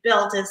that you've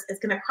built is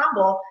going to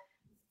crumble.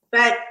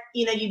 But,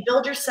 you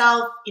build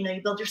yourself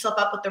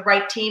up with the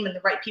right team and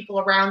the right people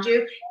around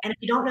you. And if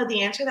you don't know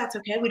the answer, that's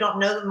okay. We don't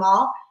know them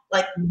all.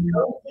 Like,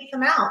 go take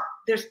them out.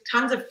 There's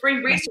tons of free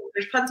resources.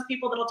 There's tons of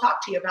people that'll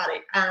talk to you about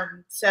it.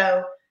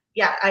 So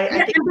yeah, I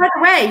think. And by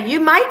the way, you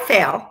might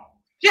fail.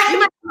 Yeah, you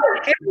might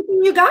fail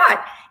everything you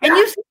got, and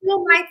you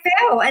still might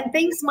fail, and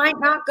things might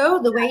not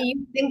go the way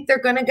you think they're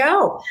going to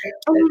go.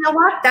 And you know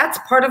what? That's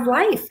part of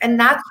life, and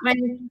that's when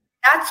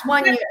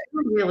you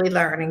really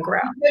learn and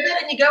grow. You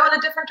pivot and you go in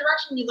a different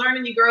direction. You learn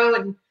and you grow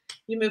and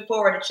you move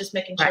forward. It's just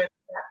making sure that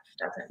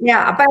doesn't.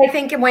 Yeah, but I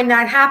think when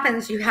that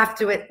happens, you have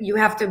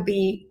to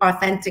be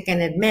authentic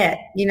and admit,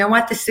 you know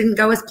what, this didn't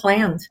go as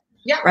planned.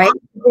 Yeah. Right.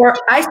 Or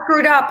I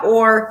screwed up,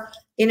 or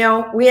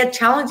we had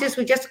challenges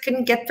we just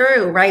couldn't get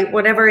through. Right.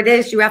 Whatever it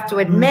is, you have to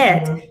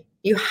admit.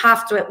 You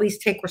have to at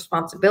least take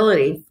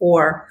responsibility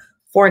for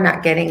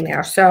not getting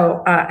there.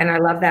 So, and I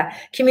love that.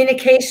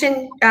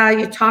 Communication,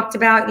 you talked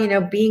about,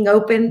 being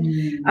open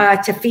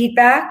to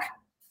feedback.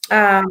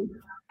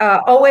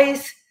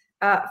 Always,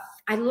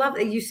 I love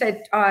that you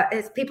said,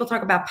 as people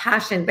talk about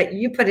passion, but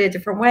you put it a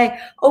different way,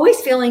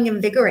 always feeling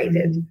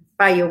invigorated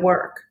by your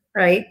work,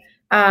 right?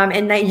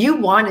 And that you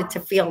wanted to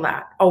feel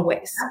that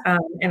always.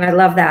 And I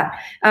love that.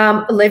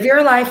 Live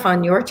your life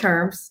on your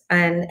terms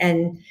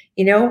and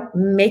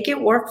make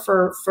it work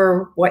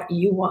for what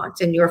you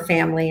want and your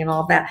family and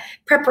all that.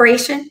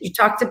 Preparation, you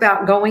talked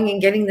about going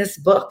and getting this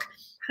book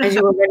as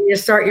you were ready to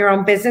start your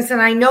own business.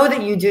 And I know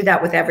that you do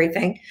that with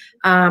everything.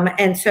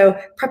 And so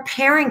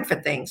preparing for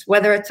things,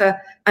 whether it's a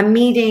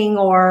meeting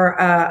or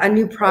a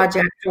new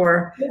project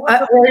or your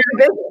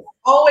business.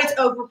 Always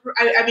I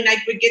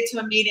would get to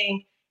a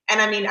meeting and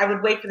I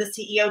would wait for the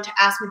CEO to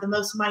ask me the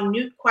most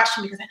minute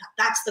question because I thought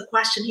that's the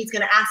question he's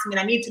going to ask me and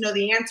I need to know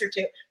the answer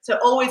to. So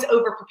always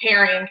over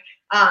preparing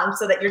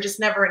so that you're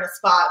just never in a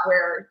spot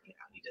where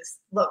you just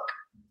look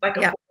like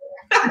a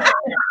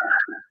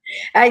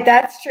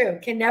That's true.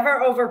 Can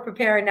never over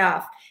prepare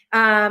enough.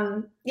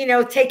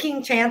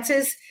 Taking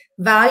chances,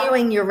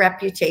 valuing your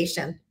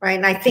reputation, right?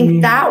 And I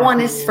think that one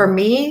is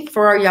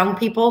for our young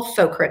people,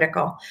 so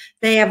critical.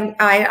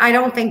 I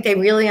don't think they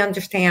really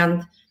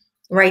understand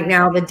right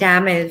now the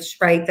damage,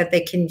 right, that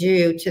they can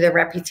do to their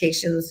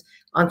reputations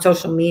on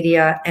social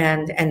media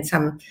and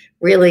some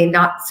really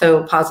not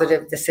so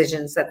positive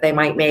decisions that they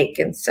might make.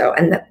 And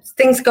that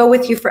things go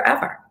with you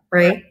forever,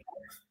 right?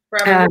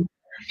 Forever.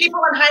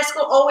 People in high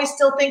school always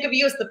still think of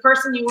you as the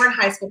person you were in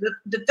high school.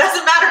 It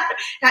doesn't matter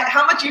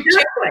how much you've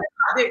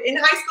changed. In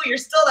high school, you're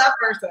still that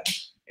person.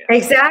 Yeah.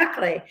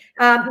 Exactly.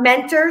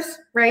 Mentors,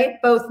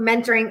 right? Both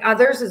mentoring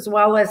others as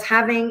well as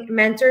having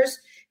mentors.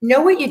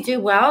 Know what you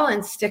do well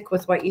and stick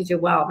with what you do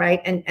well,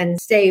 right?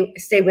 And stay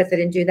with it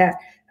and do that.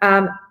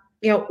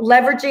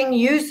 Leveraging,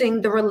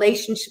 using the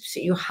relationships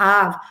that you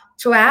have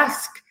to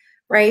ask,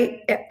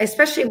 right?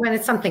 Especially when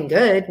it's something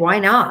good, why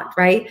not,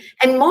 right?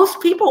 And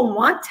most people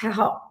want to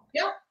help.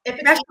 Yeah.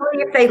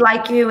 Especially if they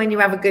like you and you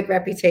have a good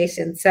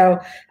reputation. So,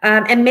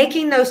 and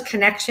making those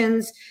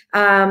connections,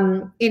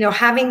 having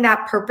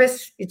that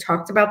purpose, you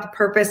talked about the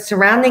purpose,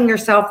 surrounding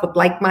yourself with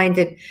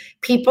like-minded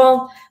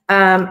people,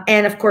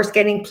 and of course,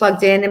 getting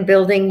plugged in and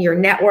building your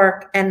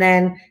network, and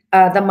then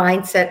the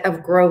mindset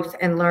of growth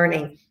and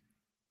learning.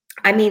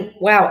 I mean,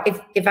 wow,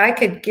 if I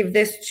could give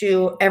this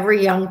to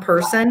every young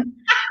person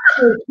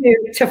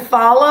to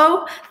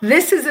follow,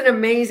 this is an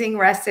amazing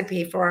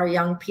recipe for our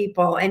young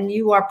people. And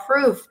you are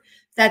proof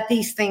that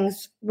these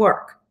things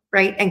work,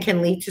 right? And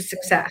can lead to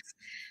success.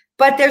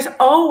 But there's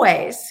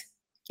always,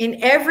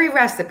 in every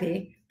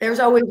recipe, there's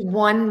always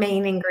one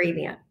main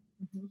ingredient.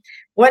 Mm-hmm.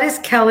 What is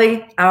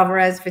Kelly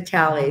Alvarez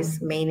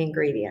Vitale's main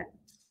ingredient?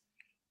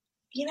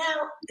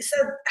 So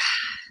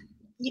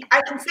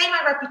I can say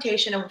my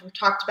reputation and what we've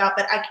talked about,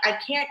 but I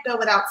can't go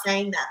without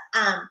saying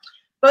that.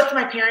 Both of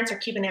my parents are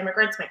Cuban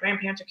immigrants. My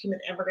grandparents are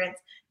Cuban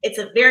immigrants. It's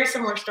a very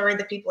similar story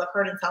that people have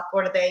heard in South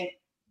Florida. They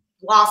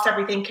lost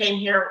everything, came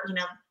here,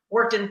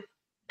 worked in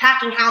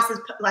packing houses,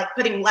 like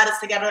putting lettuce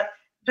together,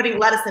 putting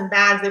lettuce in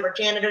bags. They were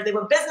janitors. They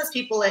were business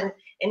people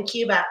in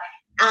Cuba.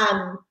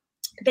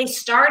 They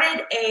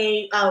started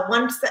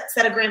one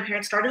set of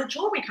grandparents started a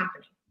jewelry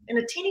company in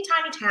a teeny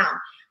tiny town.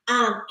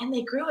 And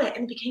they grew it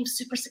and became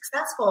super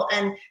successful.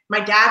 And my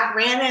dad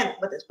ran it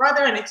with his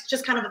brother, and it's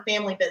just kind of a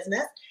family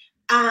business.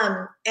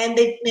 And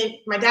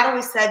my dad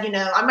always said,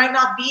 I might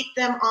not beat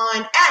them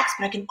on X,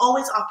 but I can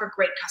always offer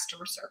great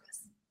customer service.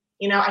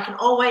 I can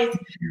always,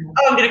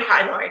 I'm going to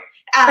cry, Lori.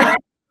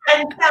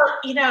 And so,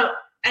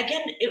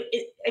 again,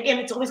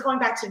 it's always going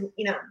back to,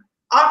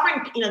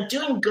 offering,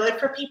 doing good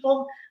for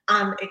people,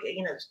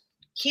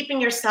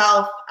 keeping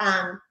yourself,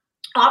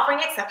 offering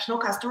exceptional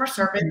customer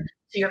service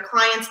to your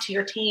clients, to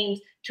your teams,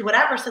 to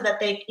whatever, so that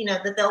they,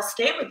 that they'll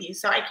stay with you.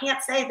 So I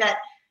can't say that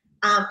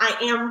I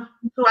am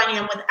who I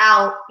am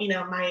without,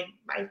 my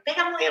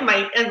family and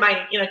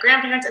my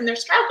grandparents and their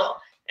struggle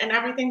and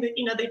everything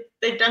that,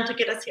 they've done to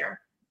get us here.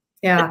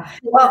 Yeah.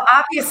 Well,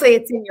 obviously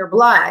it's in your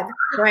blood,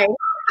 right?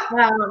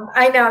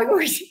 I know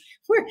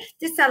we're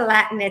just a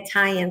Latin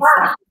Italian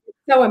stuff.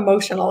 So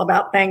emotional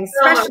about things,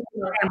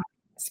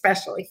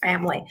 especially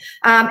family.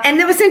 And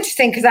it was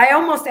interesting because I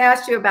almost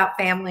asked you about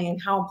family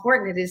and how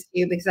important it is to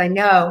you, because I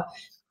know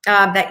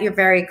that you're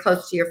very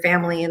close to your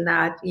family and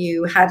that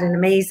you had an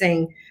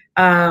amazing,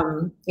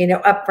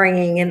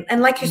 upbringing.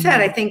 And like you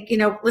said, I think,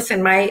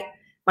 listen,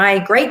 my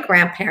great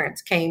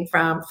grandparents came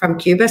from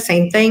Cuba,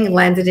 same thing,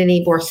 landed in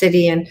Ybor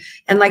City. And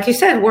like you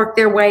said, worked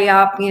their way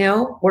up,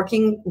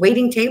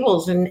 waiting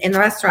tables in the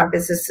restaurant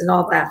business and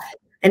all that.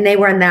 And they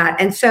were in that.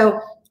 And so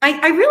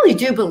I really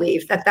do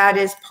believe that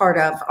is part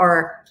of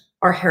our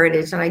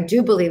heritage. And I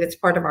do believe it's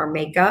part of our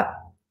makeup,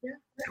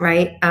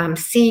 right?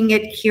 Seeing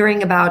it,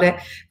 hearing about it,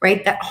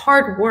 right? That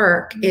hard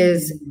work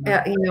is,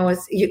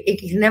 it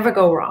can never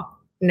go wrong,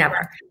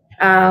 never.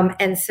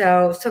 And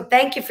so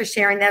thank you for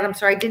sharing that. I'm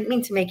sorry, I didn't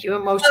mean to make you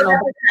emotional.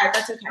 Oh,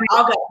 that's okay.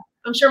 I'll go.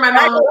 I'm sure my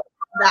mom will love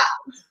that.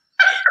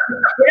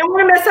 We don't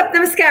want to mess up the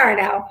mascara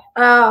now.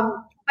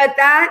 But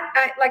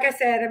that, like I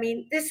said,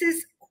 this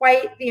is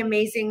quite the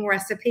amazing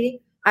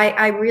recipe.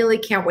 I really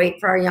can't wait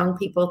for our young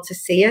people to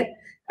see it.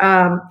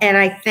 And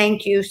I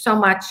thank you so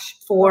much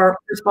for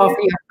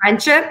your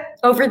friendship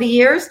over the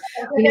years.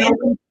 For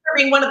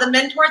being one of the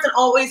mentors and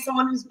always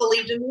someone who's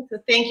believed in me. So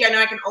thank you. I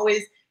know I can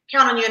always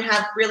count on you and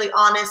have really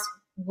honest,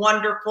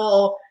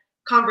 wonderful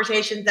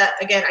conversations that,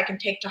 again, I can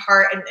take to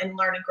heart and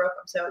learn and grow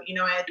from. So,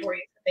 I adore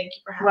you. Thank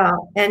you for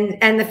having me.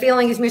 And the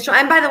feeling is mutual.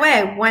 And by the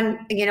way,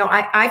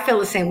 I feel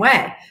the same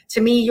way.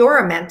 To me, you're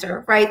a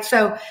mentor, right?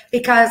 So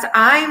because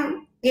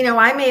I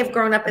may have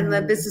grown up in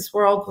the business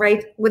world,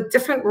 right, with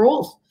different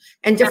rules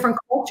and different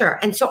culture.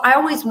 And so I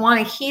always want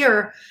to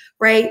hear,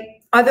 right,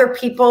 other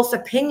people's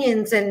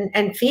opinions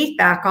and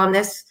feedback on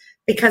this,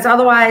 because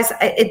otherwise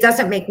it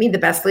doesn't make me the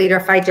best leader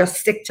if I just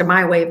stick to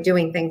my way of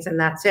doing things and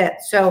that's it.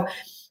 So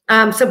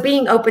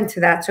being open to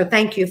that. So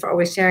thank you for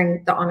always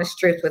sharing the honest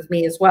truth with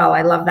me as well.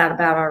 I love that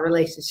about our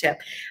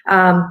relationship.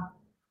 And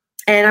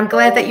I'm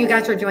glad that you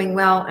guys are doing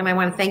well. And I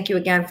want to thank you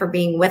again for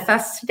being with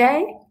us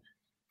today.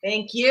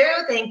 Thank you.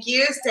 Thank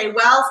you. Stay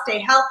well, stay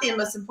healthy, and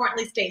most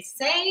importantly, stay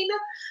sane.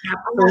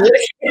 Absolutely.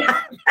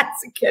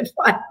 That's a good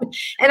one.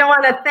 And I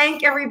want to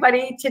thank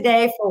everybody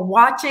today for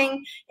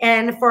watching,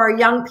 and for our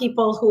young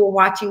people who are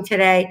watching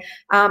today.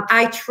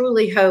 I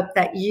truly hope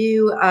that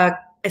you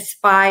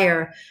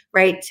aspire,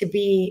 right, to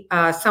be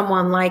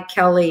someone like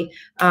Kelly,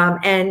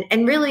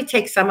 and really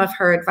take some of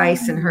her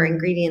advice and her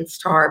ingredients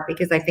to heart,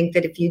 because I think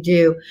that if you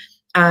do,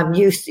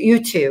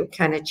 you too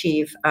can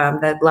achieve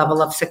that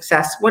level of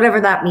success,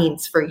 whatever that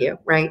means for you,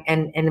 right?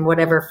 And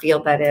whatever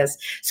field that is.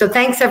 So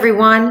thanks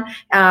everyone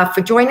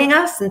for joining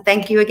us, and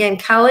thank you again,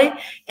 Kelly,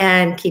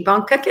 and keep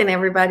on cooking,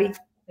 everybody.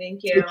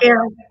 Thank you. Take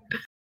care.